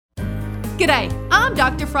G'day, I'm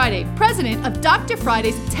Dr. Friday, president of Dr.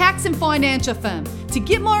 Friday's Tax and Financial Firm. To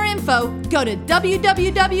get more info, go to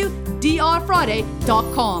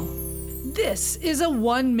www.drfriday.com. This is a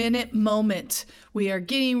 1-minute moment. We are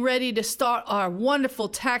getting ready to start our wonderful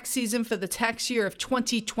tax season for the tax year of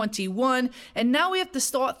 2021. And now we have to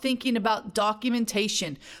start thinking about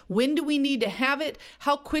documentation. When do we need to have it?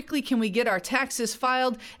 How quickly can we get our taxes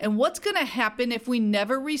filed? And what's going to happen if we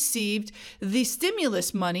never received the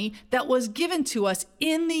stimulus money that was given to us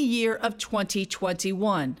in the year of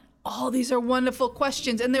 2021? All these are wonderful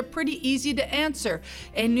questions, and they're pretty easy to answer.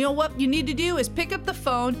 And you know what you need to do is pick up the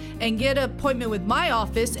phone and get an appointment with my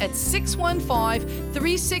office at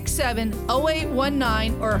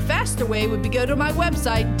 615-367-0819, or a faster way would be go to my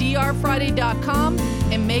website, drfriday.com,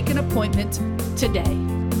 and make an appointment today.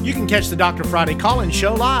 You can catch the Dr. Friday call-in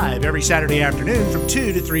show live every Saturday afternoon from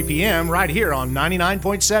 2 to 3 p.m. right here on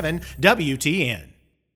 99.7 WTN.